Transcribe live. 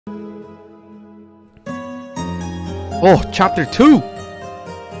Oh, chapter 2!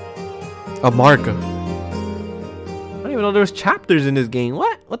 Amarga. I don't even know there was chapters in this game.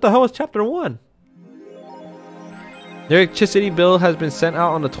 What the hell was chapter 1? The electricity bill has been sent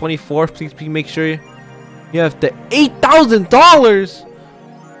out on the 24th. Please make sure you have the $8,000!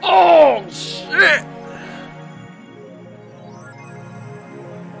 Oh, shit!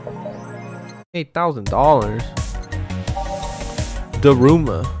 $8,000.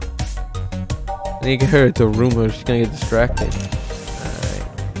 Daruma. I need to get her to Daruma. She's gonna get distracted.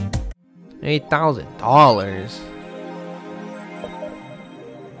 Alright. $8,000.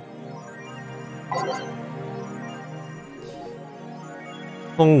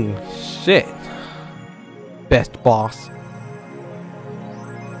 Oh shit. Best boss.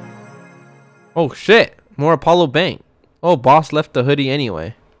 Oh shit. More Apollo Bank. Oh, boss left the hoodie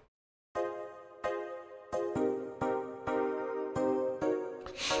anyway.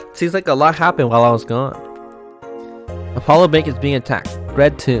 Seems like a lot happened while I was gone. Apollo Bank is being attacked.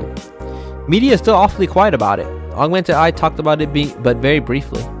 Red 2. Media is still awfully quiet about it. Augmented Eye talked about it but very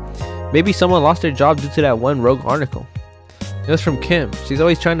briefly. Maybe someone lost their job due to that one rogue article. It was from Kim. She's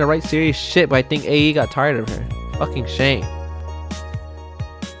always trying to write serious shit, but I think AE got tired of her. Fucking shame.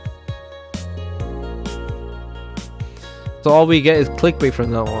 So all we get is clickbait from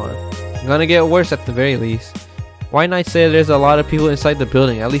now on. It's gonna get worse at the very least. Why not say there's a lot of people inside the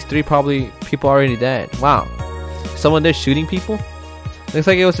building? At least 3 probably people already dead. Wow. Someone there shooting people? Looks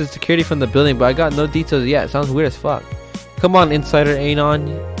like it was the security from the building, but I got no details yet. Sounds weird as fuck. Come on, Insider Anon.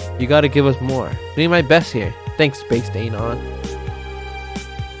 You gotta give us more. Doing my best here. Thanks, Based Anon.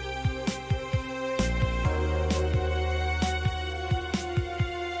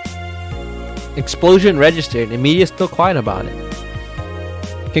 Explosion registered. The media is still quiet about it.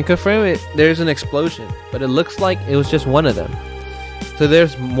 Can confirm it. There's an explosion, but it looks like it was just one of them. So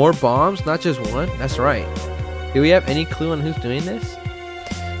there's more bombs, not just one. That's right. Do we have any clue on who's doing this?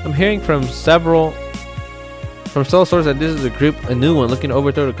 I'm hearing from several sources that this is a group, a new one, looking to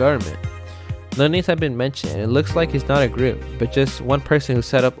overthrow the government. No names have been mentioned. It looks like it's not a group, but just one person who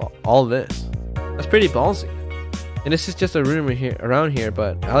set up all this. That's pretty ballsy. And this is just a rumor here around here,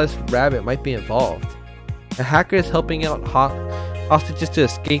 but Alice Rabbit might be involved. A hacker is helping out hostages to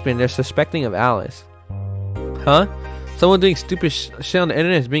escape, and they're suspecting of Alice. Huh? Someone doing stupid shit on the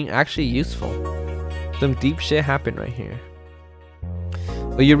internet is being actually useful. Some deep shit happened right here.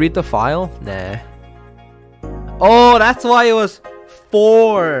 Will you read the file? Nah. Oh, that's why it was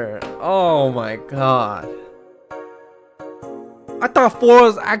 4. Oh my god. I thought 4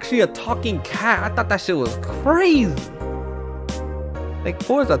 was actually a talking cat. I thought that shit was crazy. Like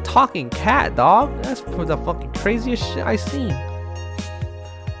 4 is a talking cat, dog. That's the fucking craziest shit I seen.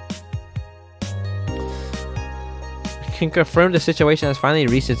 Can confirm the situation has finally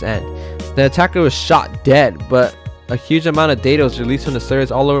reached its end. The attacker was shot dead, but a huge amount of data was released from the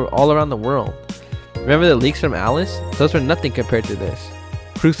servers all around the world. Remember the leaks from Alice? Those were nothing compared to this.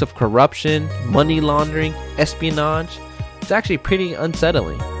 Proofs of corruption, money laundering, espionage. It's actually pretty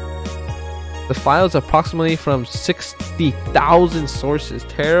unsettling. The files approximately from 60,000 sources,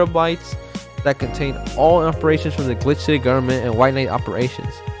 terabytes that contain all operations from the Glitch City government and White Knight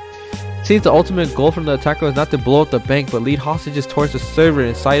operations. Seems the ultimate goal from the attacker was not to blow up the bank, but lead hostages towards the server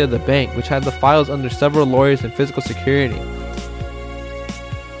inside of the bank, which had the files under several lawyers and physical security.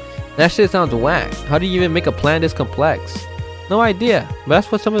 That shit sounds whack. How do you even make a plan this complex? No idea, but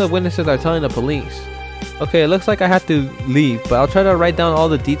that's what some of the witnesses are telling the police. Okay, it looks like I have to leave, but I'll try to write down all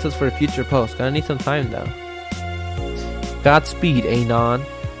the details for a future post. Gonna need some time though. Godspeed, Anon.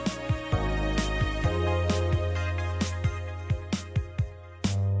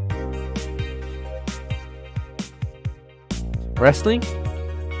 Wrestling?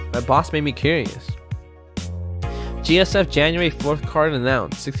 My boss made me curious. GSF January 4th card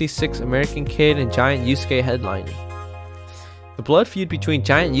announced. 66 American Kid and Giant Yusuke headlining. The blood feud between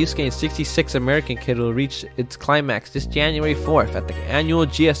Giant Yusuke and 66 American Kid will reach its climax this January 4th at the annual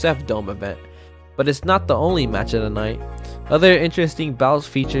GSF Dome event. But it's not the only match of the night. Other interesting bouts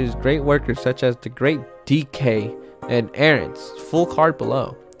features great workers such as the Great DK and Aaron's. Full card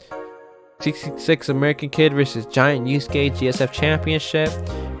below. 66 American Kid versus Giant Yusuke GSF Championship.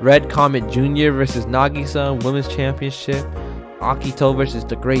 Red Comet Jr. versus Nagisa Women's Championship. Akito versus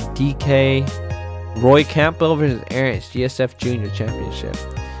the Great DK. Roy Campbell versus Aaron's GSF Junior Championship.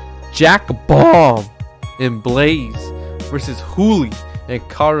 Jack Bomb and Blaze versus Hooli and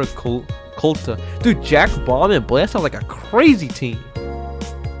Kara Kolta. Dude, Jack Bomb and Blaze sounds like a crazy team.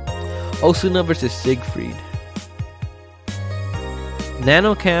 Osuna versus Siegfried.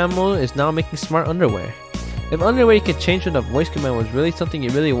 Nano Camo is now making smart underwear. If underwear you can change with a voice command was really something you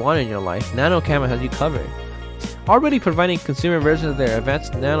really wanted in your life, Nano Camera has you covered. Already providing consumer versions of their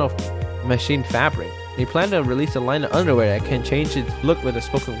advanced nano machine fabric, they plan to release a line of underwear that can change its look with a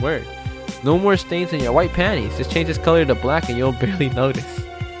spoken word. No more stains in your white panties, just change its color to black and you'll barely notice.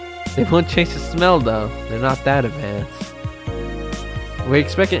 They won't change the smell though, they're not that advanced. We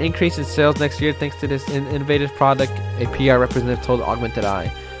expect an increase in sales next year thanks to this innovative product, a PR representative told Augmented Eye.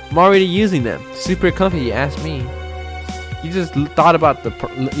 I'm already using them. Super comfy, you ask me. You just thought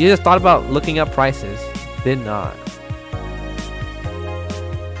about looking up prices. Did not.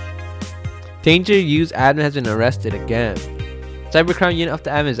 Danger Use admin has been arrested again. Cybercrime unit up the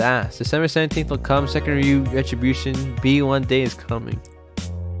admin's ass. December 17th will come. Second review retribution. B1 day is coming.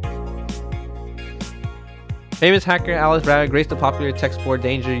 Famous hacker Alice Bragg graced the popular text board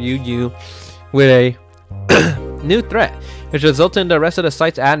Danger UU with a new threat, which resulted in the arrest of the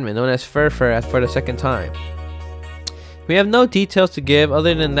site's admin, known as Furfur, for the second time. We have no details to give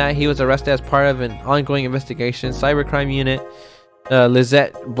other than that he was arrested as part of an ongoing investigation. Cybercrime unit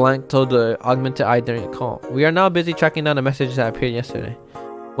Lizette Blank told the Augmented Eye during a call. We are now busy tracking down the messages that appeared yesterday.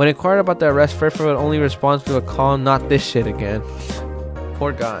 When inquired about the arrest, Furfur would only respond to a call, not this shit again.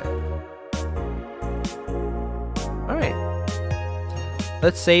 Poor guy. Alright.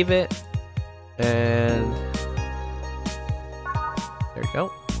 Let's save it. And there we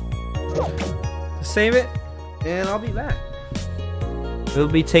go. Let's save it. And I'll be back. We'll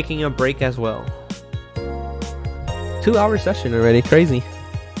be taking a break as well. 2-hour session already. Crazy.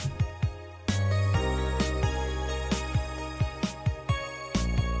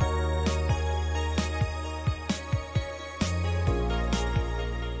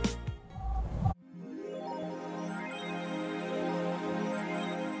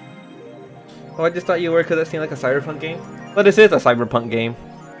 Oh, I just thought you were because it seemed like a cyberpunk game. But this is a cyberpunk game.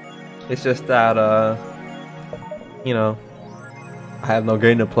 It's just that, you know, I have no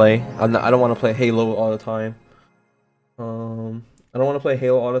game to play. I don't want to play Halo all the time. I don't want to play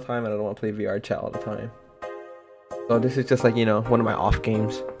Halo all the time, and I don't want to play VR chat all the time. So this is just like, you know, one of my off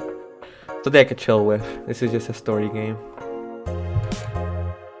games. Something I could chill with. This is just a story game.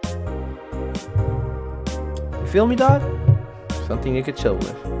 You feel me, dog? Something you could chill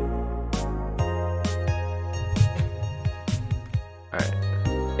with. Alright.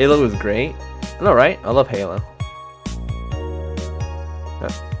 Halo was great. I know, right? I love Halo.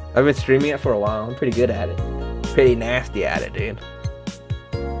 I've been streaming it for a while. I'm pretty good at it. Pretty nasty at it, dude.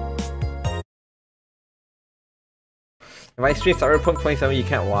 If I stream Cyberpunk 2077, you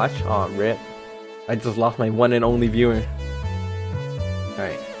can't watch? Aw, rip. I just lost my one and only viewer.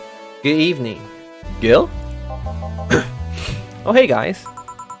 Alright. Good evening. Gil? Oh, hey guys.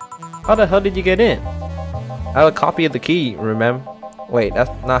 How the hell did you get in? I have a copy of the key, remember? Wait,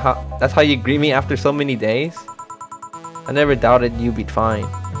 that's how you greet me after so many days? I never doubted you'd be fine.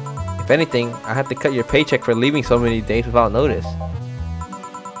 If anything, I had to cut your paycheck for leaving so many days without notice.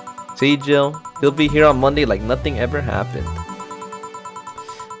 See, Jill? He'll be here on Monday like nothing ever happened.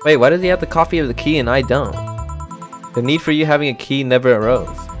 Wait, why does he have the copy of the key and I don't? The need for you having a key never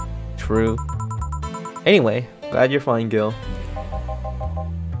arose. True. Anyway, glad you're fine, Gil.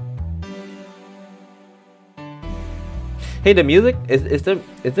 Hey, the music is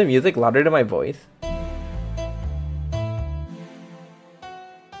the music louder than my voice?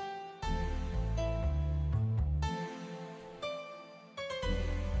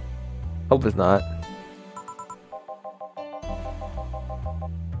 Hope it's not.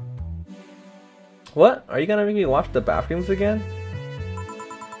 What? Are you gonna make me wash the bathrooms again?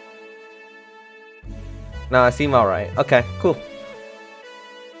 Nah, I seem alright. Okay, cool.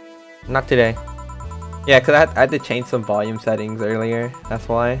 Not today. Yeah, cause I had to change some volume settings earlier. That's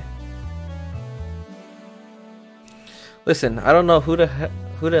why. Listen, I don't know who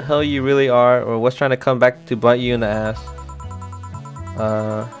the hell you really are, or what's trying to come back to bite you in the ass.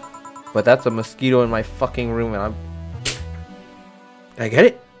 But that's a mosquito in my fucking room, and I'm. Did I get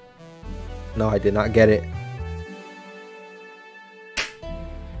it? No, I did not get it.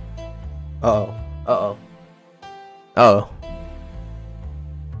 Uh-oh. Uh-oh. Uh-oh.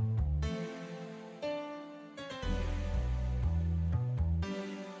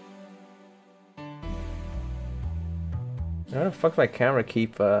 How the fuck my camera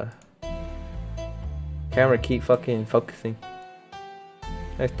keep fucking focusing?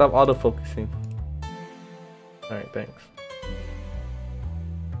 I stop auto-focusing. Alright, thanks.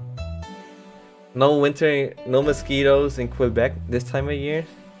 No winter, no mosquitoes in Quebec this time of year.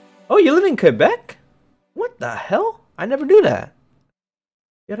 Oh, you live in Quebec? What the hell? I never knew that.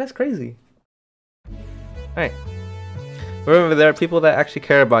 Yeah, that's crazy. Alright. Remember, there are people that actually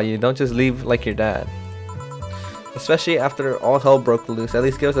care about you. Don't just leave like your dad. Especially after all hell broke loose. At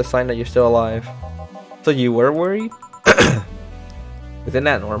least give us a sign that you're still alive. So you were worried? Isn't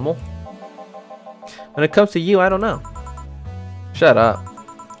that normal? When it comes to you, I don't know. Shut up.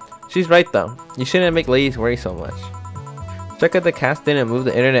 She's right though. You shouldn't make ladies worry so much. Check out the cast in and move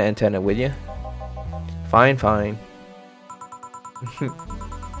the internet antenna, will ya? Fine, fine.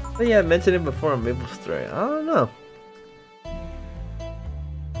 But yeah, I mentioned it before on Maple Story. I don't know.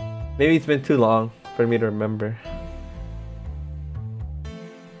 Maybe it's been too long for me to remember.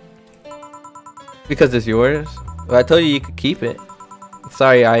 Because it's yours? Well, I told you could keep it.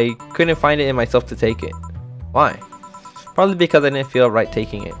 Sorry, I couldn't find it in myself to take it. Why? Probably because I didn't feel right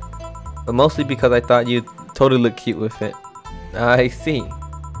taking it. But mostly because I thought you'd totally look cute with it. I see.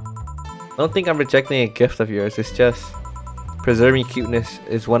 Don't think I'm rejecting a gift of yours. It's just preserving cuteness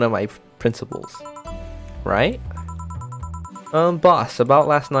is one of my principles. Right? Boss, about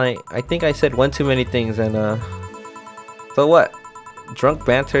last night, I think I said one too many things and so what? Drunk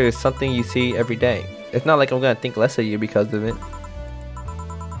banter is something you see every day. It's not like I'm gonna think less of you because of it.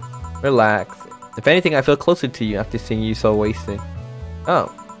 Relax. If anything, I feel closer to you after seeing you so wasted.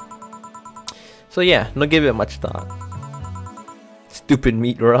 Oh. So yeah, don't give it much thought. Stupid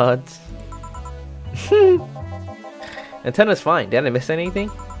meat rods. Antenna's fine. Did I miss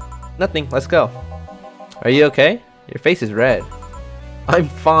anything? Nothing. Let's go. Are you okay? Your face is red. I'm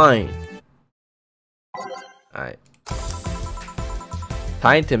fine. Alright.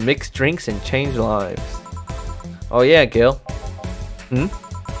 Time to mix drinks and change lives. Oh yeah, Gil.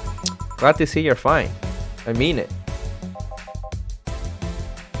 Glad to see you're fine. I mean it.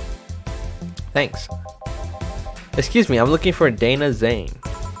 Thanks. Excuse me, I'm looking for Dana Zane.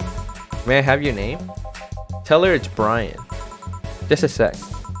 May I have your name? Tell her it's Brian. Just a sec.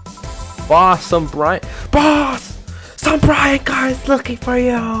 Boss, some Brian. Boss! Some Brian guy's looking for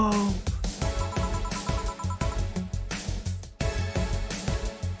you!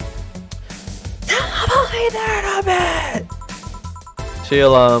 Tell him I'll be there in a bit!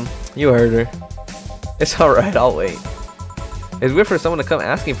 She'll, you heard her. It's alright, I'll wait. It's weird for someone to come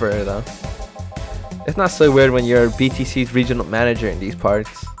asking for her, though. It's not so weird when you're BTC's regional manager in these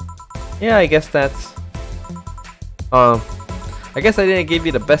parts. Yeah, I guess that's... I guess I didn't give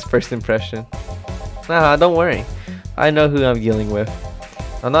you the best first impression. Nah, don't worry. I know who I'm dealing with.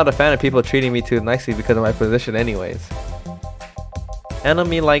 I'm not a fan of people treating me too nicely because of my position anyways. Handle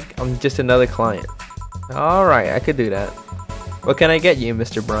me like I'm just another client. Alright, I could do that. What can I get you,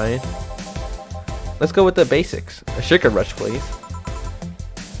 Mr. Brian? Let's go with the basics. A sugar rush, please.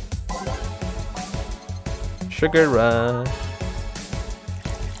 Sugar rush.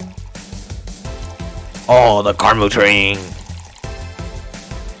 Oh, the caramel train.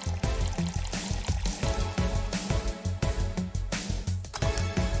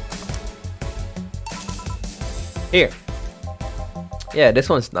 Here. Yeah, this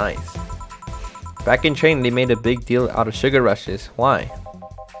one's nice. Back in training, they made a big deal out of sugar rushes. Why?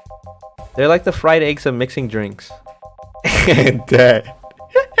 They're like the fried eggs of mixing drinks. Dead.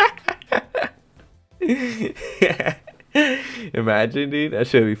 Imagine, dude. That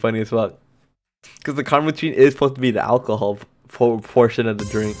should be funny as fuck. Because the caramel train is supposed to be the alcohol portion of the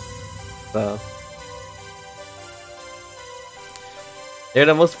drink. So. They're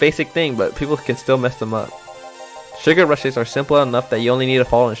the most basic thing, but people can still mess them up. Sugar rushes are simple enough that you only need to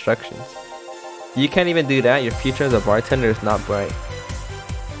follow instructions. You can't even do that, your future as a bartender is not bright.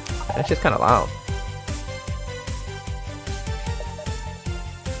 That's just kind of loud.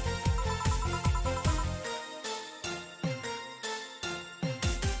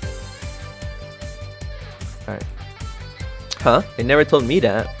 Alright. Huh? They never told me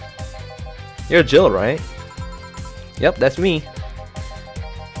that. You're Jill, right? Yep, that's me.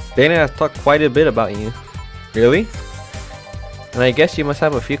 Dana has talked quite a bit about you. Really? And I guess you must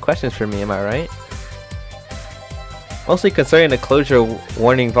have a few questions for me, am I right? Mostly concerning the closure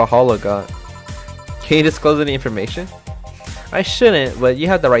warning Valhalla got. Can you disclose any information? I shouldn't, but you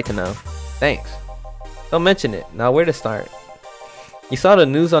have the right to know. Thanks. Don't mention it. Now where to start? You saw the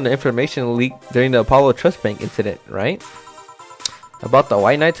news on the information leak during the Apollo Trust Bank incident, right? About the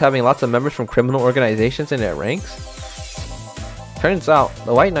White Knights having lots of members from criminal organizations in their ranks? Turns out,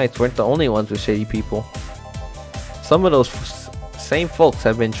 the White Knights weren't the only ones with shady people. Some of those same folks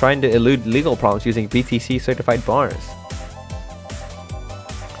have been trying to elude legal problems using BTC certified bars.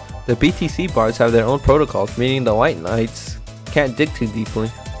 The BTC bars have their own protocols, meaning the White Knights can't dig too deeply.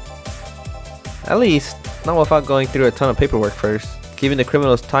 At least, not without going through a ton of paperwork first, giving the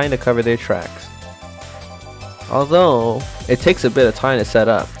criminals time to cover their tracks. Although, it takes a bit of time to set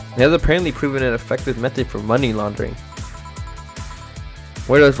up, it has apparently proven an effective method for money laundering.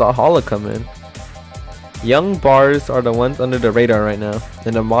 Where does Valhalla come in? Young bars are the ones under the radar right now,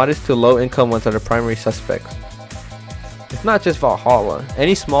 and the modest to low income ones are the primary suspects. It's not just Valhalla.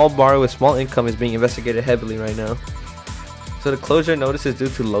 Any small bar with small income is being investigated heavily right now. So the closure notice is due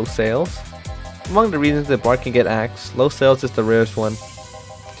to low sales. Among the reasons the bar can get axed, low sales is the rarest one.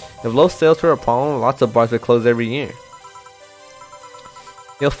 If low sales were a problem, lots of bars would close every year.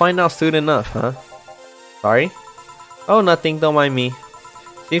 You'll find out soon enough, huh? Sorry? Oh, nothing, don't mind me.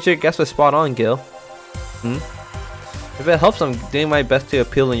 Seems your guess was spot on, Gil. If it helps, I'm doing my best to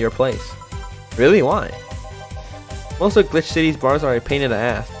appeal in your place. Really? Why? Most of Glitch City's bars are a pain in the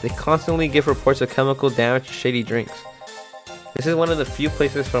ass. They constantly give reports of chemical damage to shady drinks. This is one of the few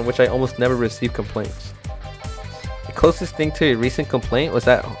places from which I almost never receive complaints. The closest thing to a recent complaint was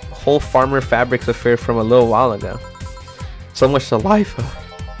that whole Farmer Fabrics affair from a little while ago. So much to life.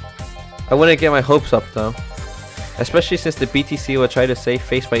 I wouldn't get my hopes up though. Especially since the BTC will try to save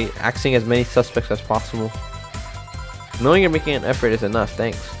face by axing as many suspects as possible. Knowing you're making an effort is enough,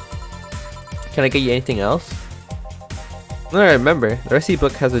 thanks. Can I get you anything else? No, I remember. The recipe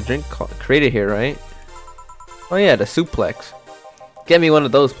book has a drink created here, right? Oh yeah, the suplex. Get me one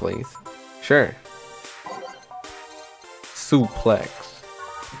of those, please. Sure. Suplex.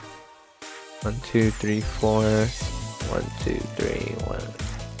 1, 2, 3, 4. 1, 2, 3. 1,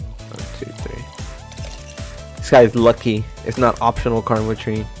 2, 3. This guy's lucky. It's not optional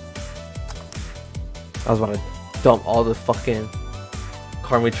Karmatrine. I was about to dump all the fucking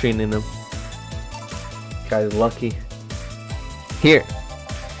Karmatrine in him. This guy's lucky. Here.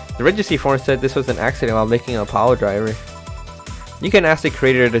 The registry form said this was an accident while making a power driver. You can ask the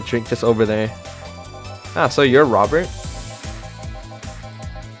creator to drink just over there. Ah, so you're Robert?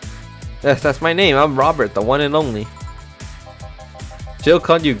 Yes, that's my name. I'm Robert, the one and only. Jill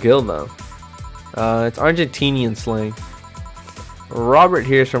called you Gil though. It's Argentinian slang. Robert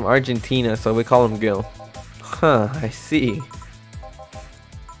here is from Argentina, so we call him Gil. Huh, I see.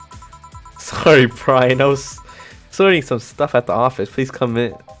 Sorry, Brian. I was sorting some stuff at the office. Please come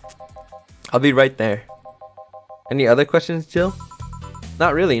in. I'll be right there. Any other questions, Jill?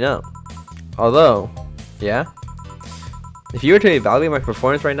 Not really, no. Although, yeah? If you were to evaluate my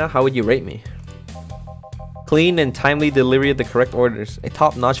performance right now, how would you rate me? Clean and timely delivery of the correct orders. A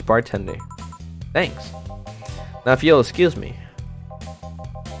top-notch bartender. Thanks. Now if you'll excuse me.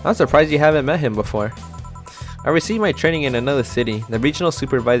 I'm surprised you haven't met him before. I received my training in another city. The regional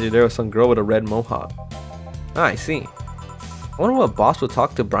supervisor there was some girl with a red mohawk. Ah, I see. I wonder what boss will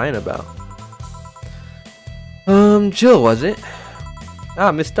talk to Brian about. Jill, was it?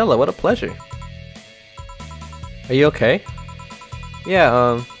 Ah, Miss Stella, what a pleasure. Are you okay?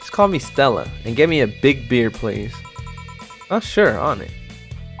 Yeah, just call me Stella and get me a big beer, please. Oh, sure, on it.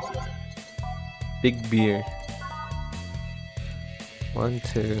 Big beer. 1,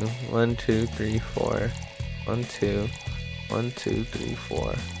 2, 1, 2, 3, 4. 1, 2, 1, 2, 3,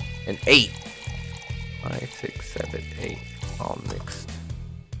 4, and 8. 5, 6, 7, 8, all mixed.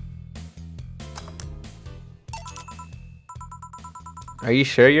 Are you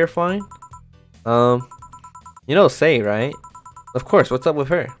sure you're fine? You know Say, right? Of course, what's up with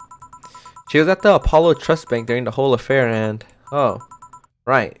her? She was at the Apollo Trust Bank during the whole affair and... Oh,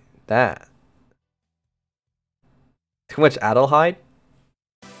 right, that. Too much Adelhyde?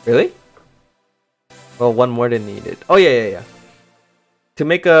 Really? Well, one more than needed. Oh, yeah. To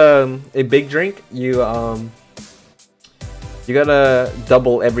make a big drink, you gotta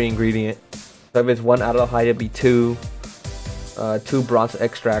double every ingredient. So if it's 1 Adelhyde, it'd be 2 bronze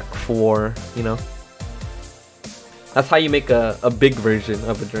extract, 4, you know. That's how you make a big version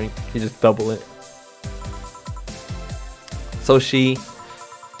of a drink. You just double it. So she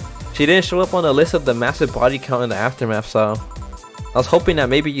didn't show up on the list of the massive body count in the aftermath, so I was hoping that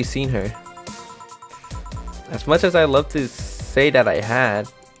maybe you seen her. As much as I'd love to say that I had,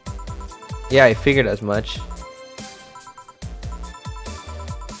 yeah, I figured as much.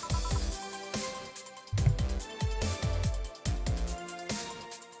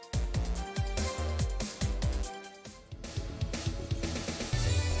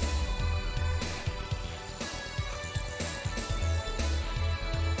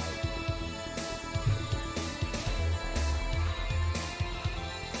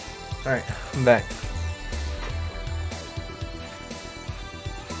 Alright, I'm back.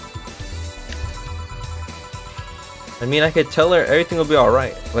 I mean, I could tell her everything will be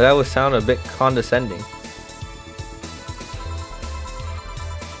alright, but that would sound a bit condescending.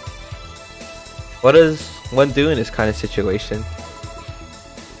 What does one do in this kind of situation?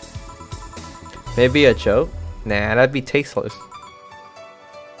 Maybe a joke? Nah, that'd be tasteless.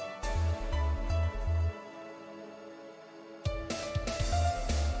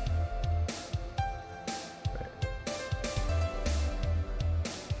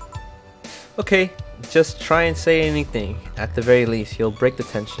 Okay, just try and say anything. At the very least, you'll break the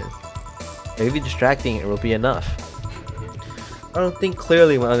tension. Maybe distracting it will be enough. I don't think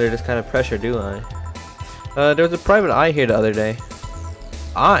clearly when under this kind of pressure, do I? There was a private eye here the other day.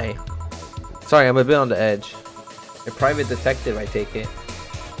 Eye? Sorry, I'm a bit on the edge. A private detective, I take it.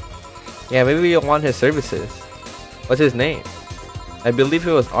 Yeah, maybe you'll want his services. What's his name? I believe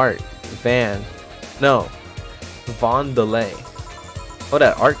it was Art. Von Delay. Oh,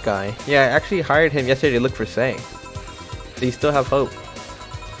 that Art guy. Yeah, I actually hired him yesterday to look for Say. So you still have hope.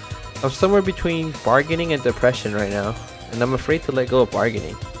 I'm somewhere between bargaining and depression right now, and I'm afraid to let go of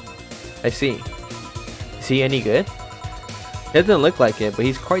bargaining. I see. Is he any good? He doesn't look like it, but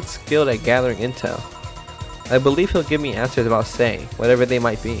he's quite skilled at gathering intel. I believe he'll give me answers about Say, whatever they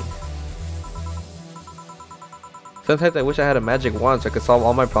might be. Sometimes I wish I had a magic wand so I could solve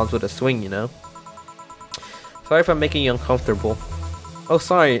all my problems with a swing, you know? Sorry if I'm making you uncomfortable. Oh,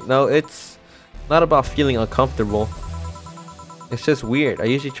 sorry. No, it's not about feeling uncomfortable. It's just weird. I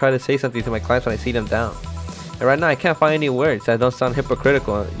usually try to say something to my clients when I see them down. And right now I can't find any words that don't sound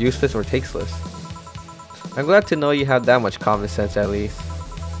hypocritical, useless, or tasteless. I'm glad to know you have that much common sense at least.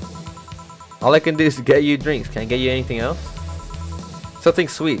 All I can do is get you drinks. Can I get you anything else? Something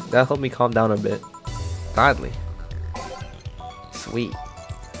sweet. That'll help me calm down a bit. Gladly. Sweet.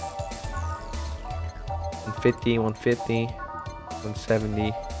 150, 150,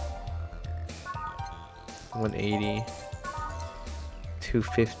 170, 180,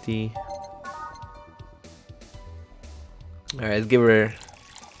 250. Alright, let's give her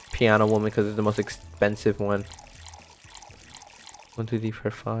Piano Woman because it's the most expensive one. 1, 2, 3,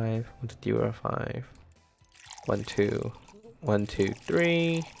 4, 5. 1, 2, 3, 4, 5. 1, 2. 1, 2,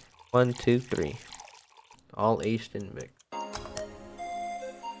 3. 1, 2, 3. All aged in mix.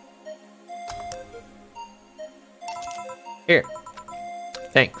 Here.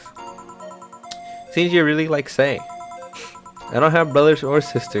 Thanks. Seems you really like Say. I don't have brothers or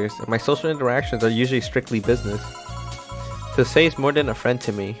sisters, and my social interactions are usually strictly business. So Say is more than a friend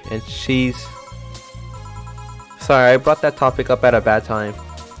to me, and she's... Sorry, I brought that topic up at a bad time.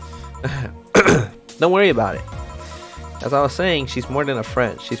 Don't worry about it. As I was saying, she's more than a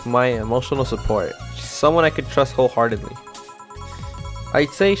friend. She's my emotional support. She's someone I could trust wholeheartedly.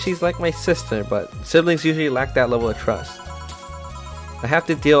 I'd say she's like my sister, but siblings usually lack that level of trust. I have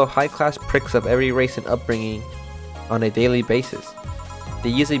to deal with high-class pricks of every race and upbringing on a daily basis. They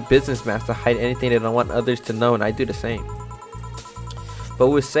use a business mask to hide anything they don't want others to know, and I do the same. But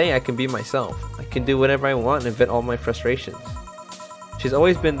with Say, I can be myself. I can do whatever I want and vent all my frustrations. She's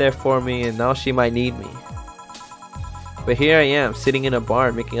always been there for me, and now she might need me. But here I am, sitting in a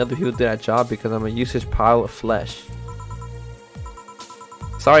bar, making other people do that job because I'm a useless pile of flesh.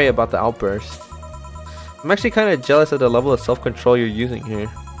 Sorry about the outburst. I'm actually kind of jealous of the level of self-control you're using here.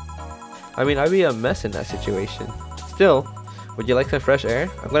 I mean, I'd be a mess in that situation. Still, would you like some fresh air?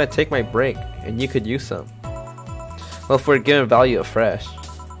 I'm gonna take my break, and you could use some. Well, for a given value of fresh.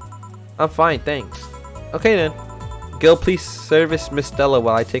 I'm fine, thanks. Okay then. Gil, please service Miss Stella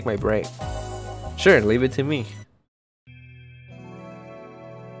while I take my break. Sure, leave it to me.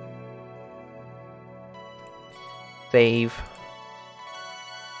 Save.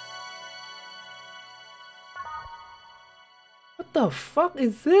 What the fuck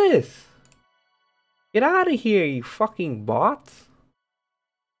is this? Get out of here, you fucking bots.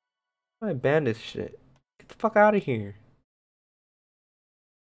 I ban this shit. Get the fuck out of here.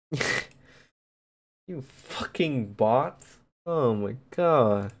 You fucking bots. Oh my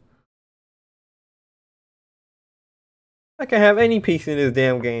god. I can have any peace in this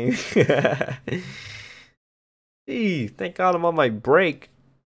damn game. Jeez, thank god I'm on my break.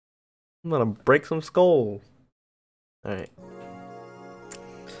 I'm gonna break some skulls. Alright.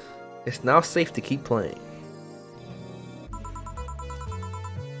 It's now safe to keep playing.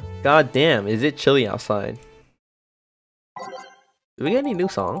 God damn, is it chilly outside? Do we get any new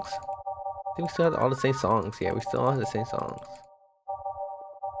songs? I think we still have all the same songs. Yeah, we still have the same songs.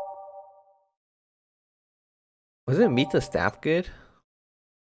 Wasn't Meet the Staff good?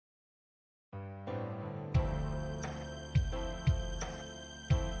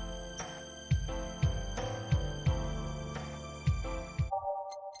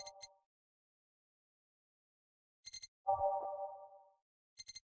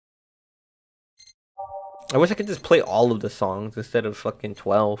 I wish I could just play all of the songs instead of fucking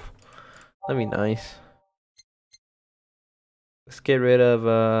 12. That'd be nice. Let's get rid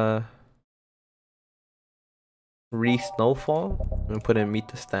of Snowfall and put in Meet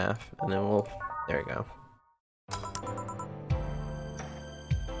the Staff, and then we'll... There we go.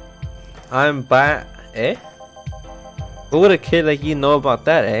 I'm back. Eh? What would a kid like you know about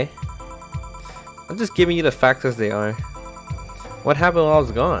that, eh? I'm just giving you the facts as they are. What happened while I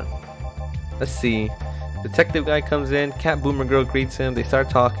was gone? Let's see. Detective guy comes in, Cat Boomer girl greets him, they start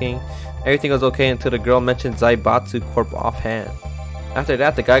talking. Everything was okay until the girl mentioned Zaibatsu Corp offhand. After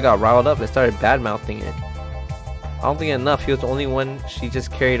that, the guy got riled up and started bad-mouthing it. I don't think enough, he was the only one she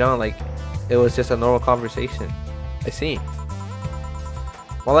just carried on like it was just a normal conversation. I see.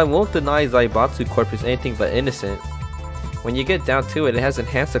 While I won't deny Zaibatsu Corp is anything but innocent, when you get down to it, it has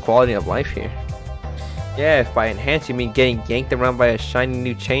enhanced the quality of life here. Yeah, if by enhance you mean getting yanked around by a shiny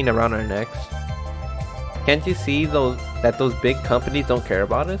new chain around our necks. Can't you see that those big companies don't care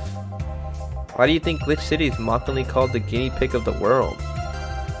about us? Why do you think Glitch City is mockingly called the guinea pig of the world?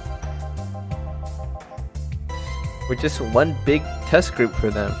 We're just one big test group for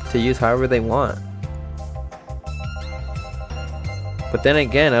them to use however they want. But then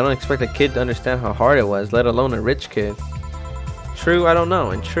again, I don't expect a kid to understand how hard it was, let alone a rich kid. True, I don't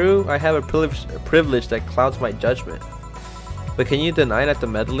know, and true, I have a privilege that clouds my judgment. But can you deny that the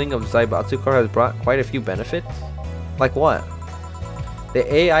meddling of Zaibatsu Corp has brought quite a few benefits? Like what?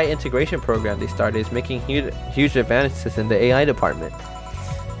 The AI integration program they started is making huge advances in the AI department.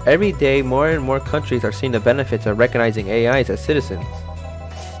 Every day, more and more countries are seeing the benefits of recognizing AIs as citizens.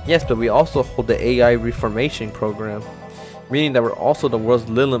 Yes, but we also hold the AI reformation program, meaning that we're also the world's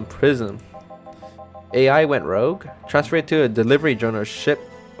Lilum Prism. AI went rogue, transfer it to a delivery drone or ship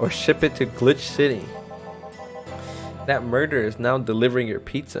it to Glitch City. That murderer is now delivering your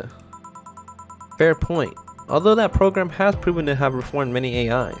pizza. Fair point. Although that program has proven to have reformed many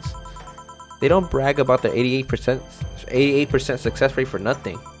AIs, they don't brag about the 88% success rate for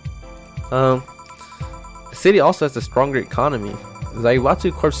nothing. The city also has a stronger economy.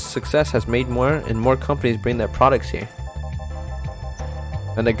 Zaibatsu Corp's success has made more and more companies bring their products here.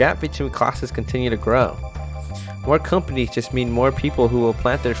 And the gap between classes continue to grow. More companies just mean more people who will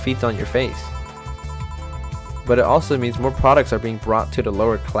plant their feet on your face. But it also means more products are being brought to the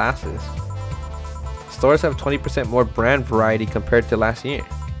lower classes. Stores have 20% more brand variety compared to last year.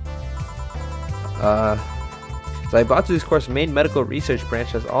 Zaibatsu Corp's main medical research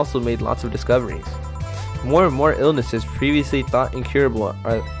branch has also made lots of discoveries. More and more illnesses previously thought incurable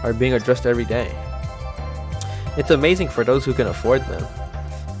are being addressed every day. It's amazing for those who can afford them.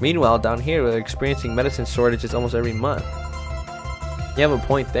 Meanwhile, down here we're experiencing medicine shortages almost every month. You have a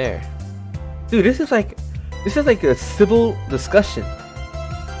point there. Dude, this is like a civil discussion.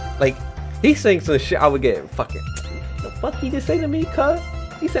 Like, he's saying some shit I would get fucking... The fuck he just say to me, cuz?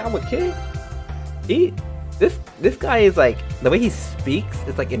 He said I'm a kid? This guy is like... The way he speaks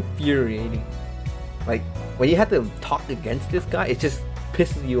is like infuriating. Like, when you have to talk against this guy, it just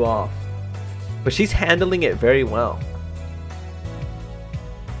pisses you off. But she's handling it very well.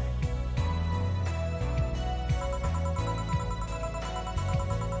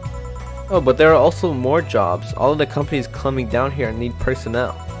 Oh, but there are also more jobs. All of the companies coming down here need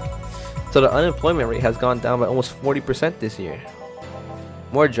personnel. So the unemployment rate has gone down by almost 40% this year.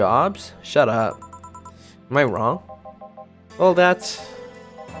 More jobs? Shut up. Am I wrong? Well, that's...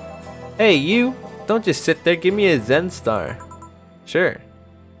 Hey, you! Don't just sit there, give me a Zen Star. Sure.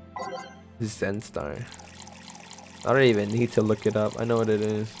 Zen Star. I don't even need to look it up. I know what it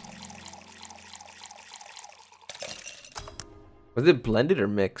is. Was it blended or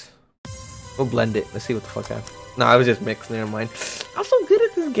mixed? We'll blend it. Let's see what the fuck happened. No, I was just mixed. Never mind. I'm so good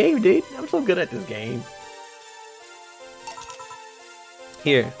at this game, dude. I'm so good at this game.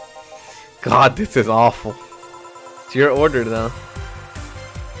 Here. God, this is awful. It's your order, though.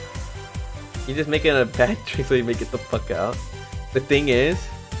 You're just making a bad drink so you make it the fuck out. The thing is,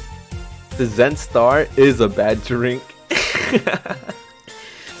 the Zen Star is a bad drink.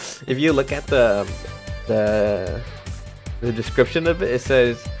 If you look at the description of it, it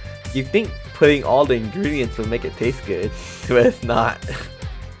says, you think putting all the ingredients will make it taste good, but it's not.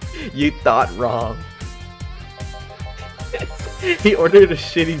 You thought wrong. He ordered a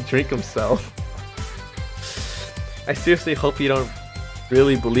shitty drink himself. I seriously hope you don't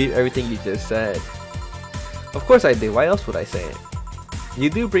really believe everything you just said. Of course I do, why else would I say it? You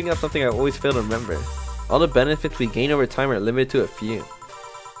do bring up something I always fail to remember. All the benefits we gain over time are limited to a few.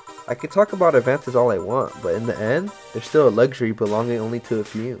 I can talk about advances all I want, but in the end, they're still a luxury belonging only to a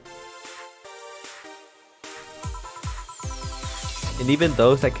few. And even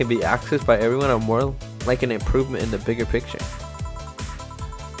those that can be accessed by everyone are more like an improvement in the bigger picture.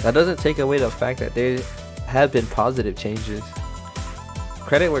 That doesn't take away the fact that there have been positive changes.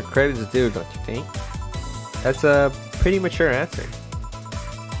 Credit where credit is due, don't you think? That's a pretty mature answer.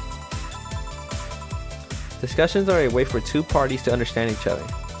 Discussions are a way for two parties to understand each other.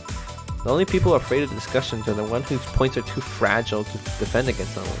 The only people afraid of discussions are the ones whose points are too fragile to defend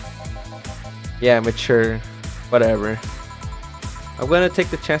against someone. Yeah, mature. Whatever. I'm gonna take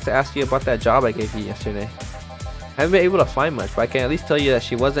the chance to ask you about that job I gave you yesterday. I haven't been able to find much, but I can at least tell you that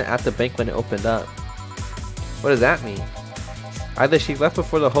she wasn't at the bank when it opened up. What does that mean? Either she left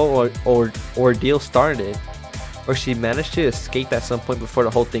before the whole ordeal started, or she managed to escape at some point before the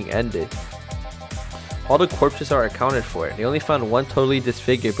whole thing ended. All the corpses are accounted for. They only found one totally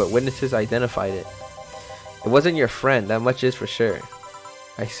disfigured, but witnesses identified it. It wasn't your friend, that much is for sure.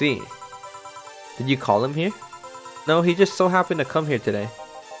 I see. Did you call him here? No, he just so happened to come here today.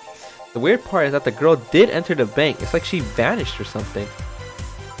 The weird part is that the girl did enter the bank. It's like she vanished or something.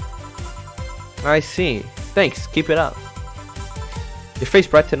 I see. Thanks, keep it up. Your face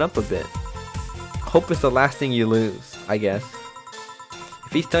brightened up a bit. Hope is the last thing you lose, I guess.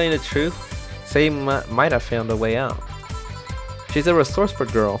 If he's telling the truth, say he might have found a way out. She's a resourceful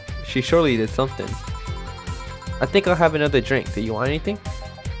girl. She surely did something. I think I'll have another drink. Do you want anything?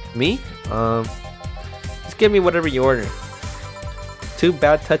 Me? Just give me whatever you order. 2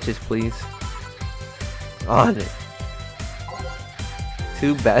 bad touches, please. On it.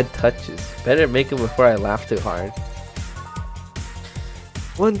 2 bad touches. Better make them before I laugh too hard.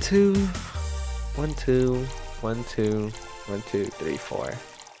 1, 2, 1, 2, 1, 2, 1, 2, 3, 4.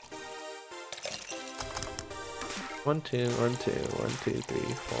 1, 2, 1, 2, 1, 2,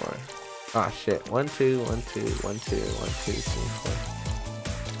 3, 4. Ah shit. 1, 2, 1, 2, 1, 2, 1, 2, 3,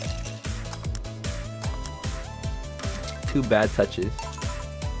 4. 2 bad touches.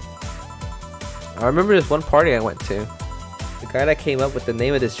 I remember this one party I went to. The guy that came up with the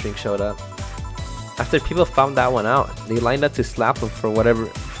name of this drink showed up. After people found that one out, they lined up to slap him for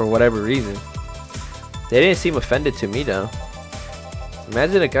whatever reason. They didn't seem offended to me though.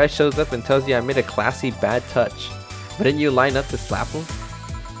 Imagine a guy shows up and tells you I made a classy bad touch, but then you line up to slap him.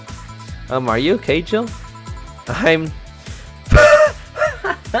 Are you okay, Jill? I'm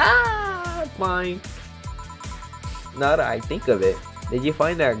fine. Now that I think of it, did you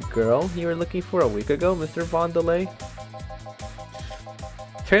find that girl you were looking for a week ago, Mr. Va-11?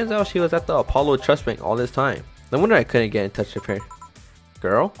 Turns out she was at the Apollo Trust Bank all this time. No wonder I couldn't get in touch with her.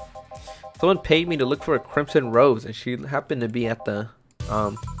 Girl? Someone paid me to look for a Crimson Rose and she happened to be at the,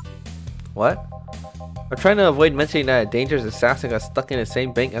 what? I'm trying to avoid mentioning that a dangerous assassin got stuck in the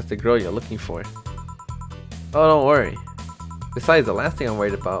same bank as the girl you're looking for. Oh, don't worry. Besides, the last thing I'm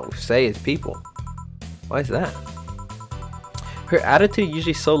worried about, say, is people. Why is that? Her attitude is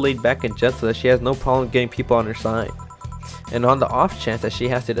usually so laid back and gentle that she has no problem getting people on her side. And on the off chance that she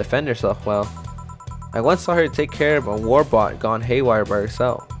has to defend herself well, I once saw her take care of a war bot gone haywire by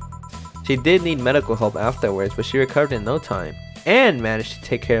herself. She did need medical help afterwards, but she recovered in no time and managed to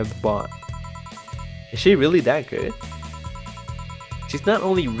take care of the bot. Is she really that good? She's not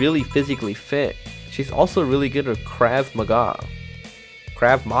only really physically fit, she's also really good at Krav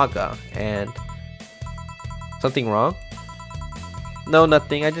Maga, and something wrong? No,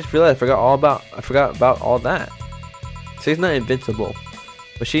 nothing. I just realized I forgot about all that. She's not invincible,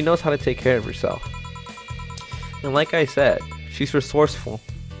 but she knows how to take care of herself. And like I said, she's resourceful.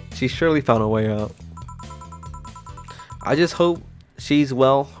 She surely found a way out. I just hope she's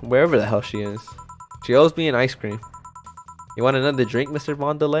well wherever the hell she is. She owes me an ice cream. You want another drink, Mr.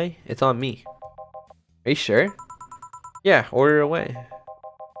 Va-11? It's on me. Are you sure? Yeah, order away.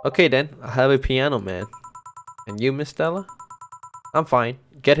 Okay then, I'll have a piano man. And you, Miss Stella? I'm fine.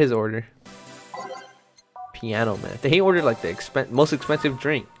 Get his order. Piano man. He ordered like the most expensive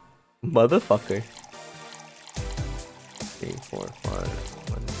drink. Motherfucker. 3, 4, 5.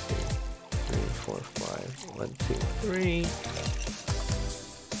 1, 2, 3, 4, 5. 1, 2, 3.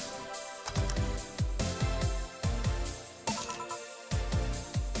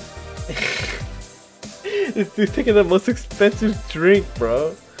 This dude's taking the most expensive drink,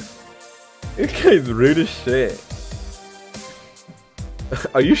 bro. This guy's rude as shit.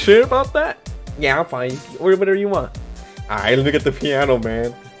 Are you sure about that? Yeah, I'm fine. Order whatever you want. Alright, let me get the piano,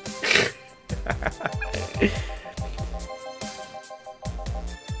 man.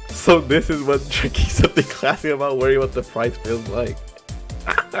 So this is what drinking something classy about worrying what the price feels like.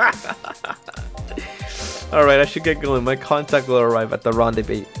 Alright, I should get going. My contact will arrive at the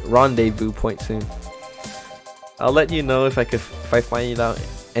rendezvous point soon. I'll let you know if I find out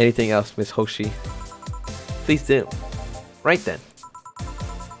anything else, Miss Hoshi. Please do. Right then.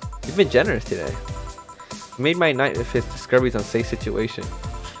 You've been generous today. You made my night with his discoveries on safe situation.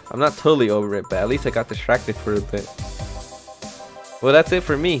 I'm not totally over it, but at least I got distracted for a bit. Well, that's it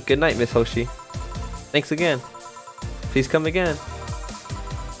for me. Good night, Miss Hoshi. Thanks again. Please come again.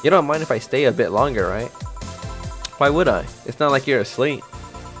 You don't mind if I stay a bit longer, right? Why would I? It's not like you're asleep.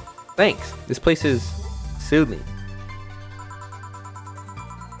 Thanks. This place is soothing.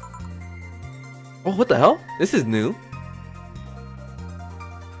 Oh, what the hell? This is new.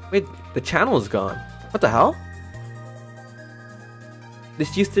 Wait, the channel is gone. What the hell?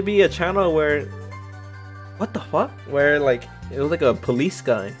 This used to be a channel where... What the fuck? Where, like, it was like a police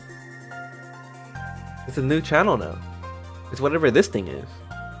guy. It's a new channel now. It's whatever this thing is.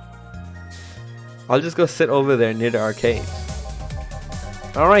 I'll just go sit over there near the arcades.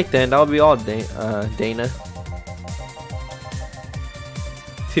 Alright then, that'll be all, Dana.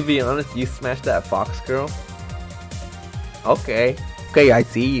 To be honest, you smashed that Fox girl. Okay. Okay, I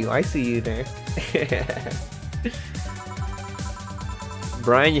see you. I see you there.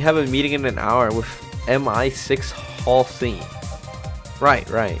 Brian, you have a meeting in an hour with MI6 Hall C. Right.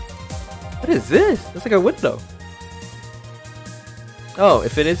 What is this? It's like a window. Oh,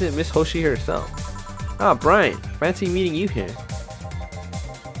 if it isn't Miss Hoshi herself. Ah, Brian, fancy meeting you here.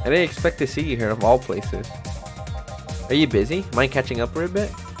 I didn't expect to see you here of all places. Are you busy? Mind catching up for a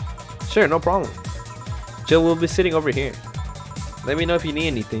bit? Sure, no problem. Jill will be sitting over here. Let me know if you need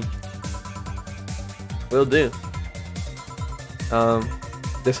anything. Will do.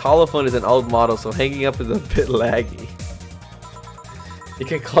 This holophone is an old model, so hanging up is a bit laggy. You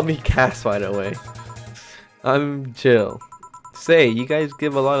can call me Cass, by the way. I'm Jill. Say, you guys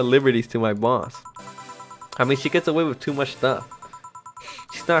give a lot of liberties to my boss. I mean, she gets away with too much stuff.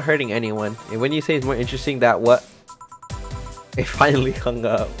 She's not hurting anyone. And when you say it's more interesting that what? It finally hung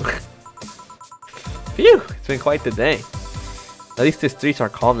up. Phew, it's been quite the day. At least the streets are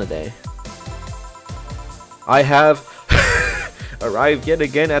calm today. I have arrived yet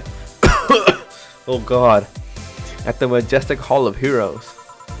again at oh god, at the majestic Hall of Heroes.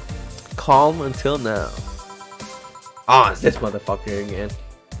 Calm until now. Ah, it's this motherfucker again.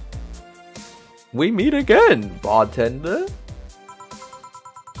 We meet again, bartender.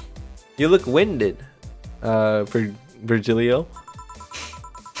 You look winded, Virgilio.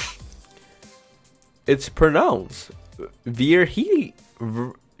 It's pronounced Virgilio.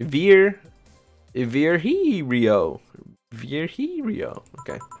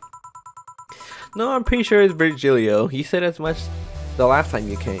 Okay. No, I'm pretty sure it's Virgilio. He said as much the last time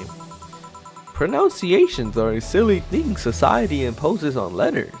you came. Pronunciations are a silly thing society imposes on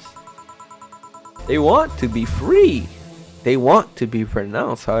letters. They want to be free. They want to be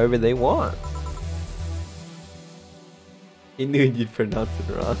pronounced however they want. He knew you'd pronounce it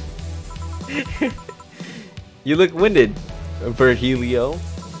wrong. You look winded, Virgilio.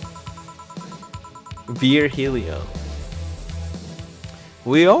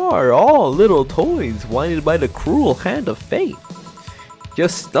 We are all little toys winded by the cruel hand of fate,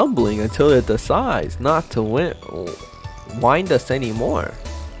 just stumbling until it decides not to wind us anymore.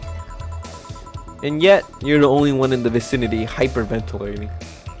 And yet, you're the only one in the vicinity hyperventilating.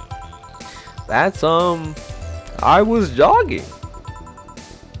 That's I was jogging.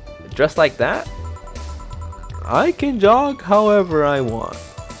 Dressed like that? I can jog however I want.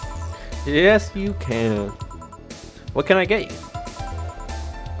 Yes, you can. What can I get you?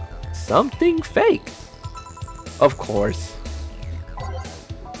 Something fake. Of course.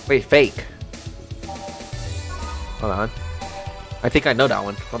 Wait, fake. Hold on. I think I know that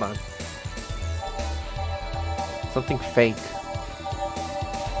one. Hold on. Something fake.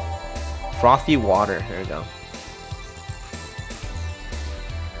 Frothy water. There we go.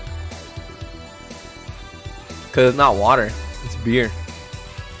 Cause it's not water, it's beer.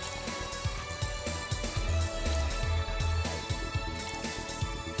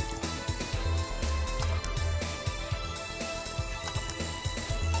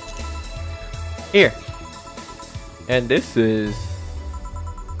 Here. And this is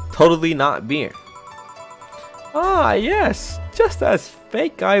totally not beer. Ah, yes, just as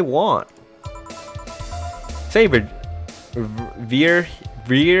fake I want. Say,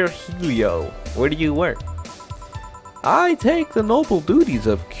 Virgilio, where do you work? I take the noble duties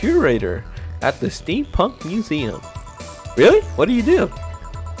of curator at the Steampunk Museum. Really? What do you do?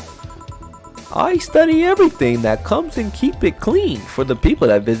 I study everything that comes and keep it clean for the people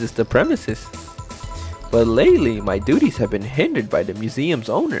that visit the premises. But lately, my duties have been hindered by the museum's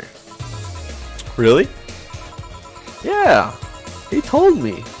owner. Really? Yeah, he told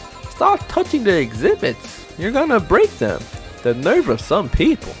me, stop touching the exhibits. You're gonna break them. The nerve of some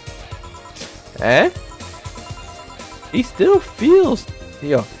people. Eh? He still fails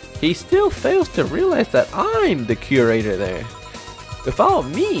to realize that I'm the curator there. Without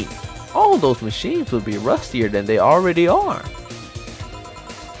me, all those machines would be rustier than they already are.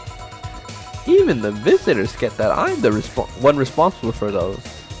 Even the visitors get that I'm the one responsible for those.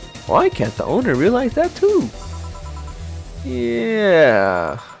 Why can't the owner realize that too?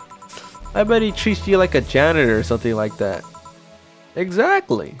 Yeah, I bet he treats you like a janitor or something like that.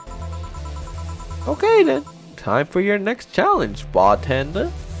 Exactly. Okay then, time for your next challenge,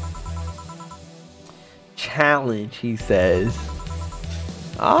 bartender. Challenge, he says.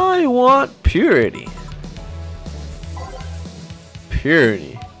 I want purity.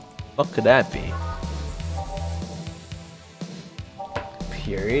 Purity. What could that be?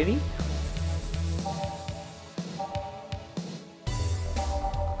 Purity?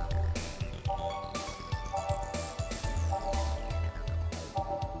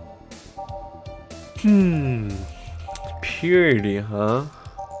 Purity, huh?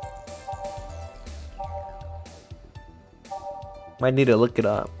 Might need to look it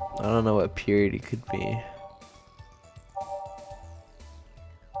up. I don't know what purity could be.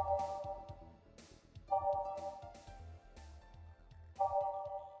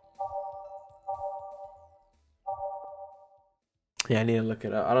 Yeah, I need to look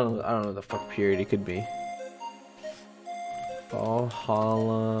it up. I don't know what the fuck purity could be.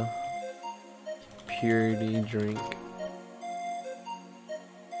 Valhalla purity drink.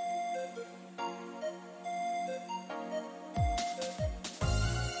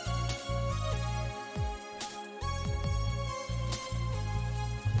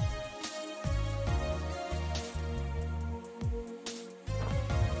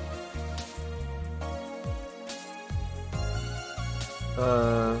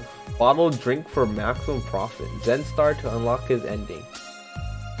 Bottled drink for maximum profit. Zen Star to unlock his ending.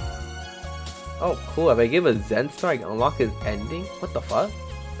 Oh, cool. If I give a Zen Star, I can unlock his ending? What the fuck?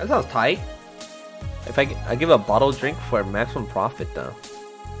 That sounds tight. If I give a bottled drink for maximum profit, though.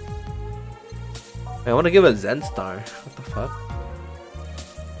 I want to give a Zen Star. What the fuck?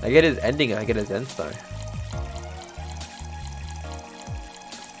 I get his ending and I get a Zen Star.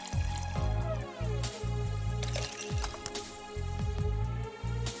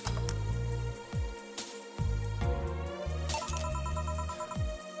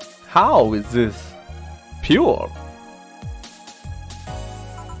 How is this pure?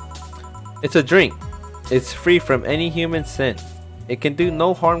 It's a drink. It's free from any human sin. It can do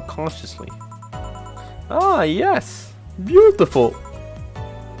no harm consciously. Ah, yes. Beautiful.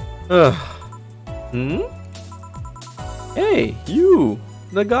 Ugh. Hey, you.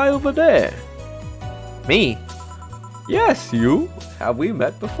 The guy over there. Me? Yes, you. Have we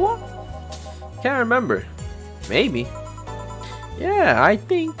met before? Can't remember. Maybe. Yeah, I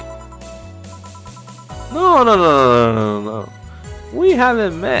think. No. We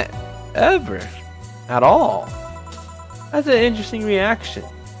haven't met. Ever. At all. That's an interesting reaction.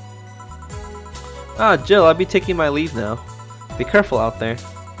 Ah, Jill, I'll be taking my leave now. Be careful out there.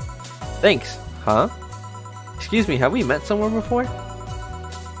 Thanks. Huh? Excuse me, have we met somewhere before?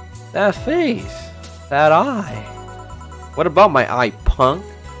 That face. That eye. What about my eye, punk?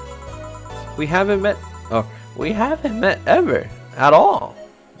 We haven't met. Oh, we haven't met ever. At all.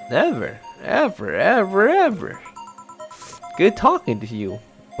 Never. Ever. Good talking to you,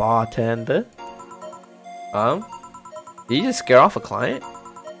 bartender. Did you just scare off a client?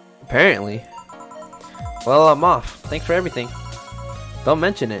 Apparently. Well, I'm off. Thanks for everything. Don't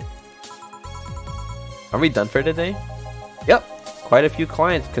mention it. Are we done for today? Yep. Quite a few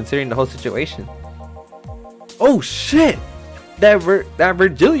clients considering the whole situation. Oh shit! That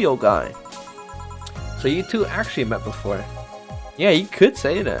Virgilio guy. So you two actually met before. Yeah, you could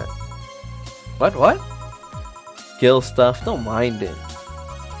say that. What? Gil stuff, don't mind it.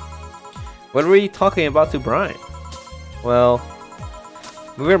 What were you talking about to Brian? Well,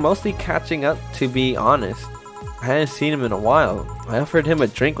 we were mostly catching up, to be honest. I hadn't seen him in a while. I offered him a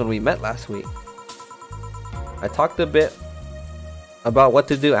drink when we met last week. I talked a bit about what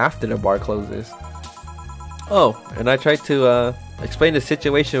to do after the bar closes. Oh, and I tried to explain the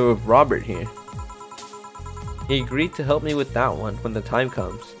situation with Robert here. He agreed to help me with that one when the time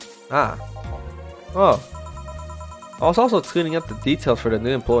comes. Ah. Oh. I was also tuning up the details for the new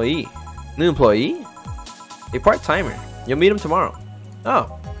employee. New employee? A part-timer. You'll meet him tomorrow.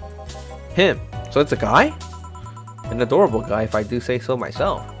 Oh. Him. So it's a guy? An adorable guy if I do say so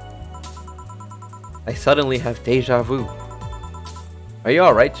myself. I suddenly have deja vu. Are you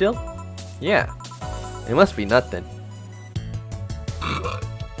alright, Jill? Yeah. It must be nothing.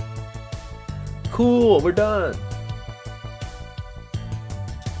 Cool, we're done.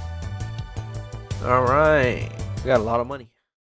 Alright. We got a lot of money.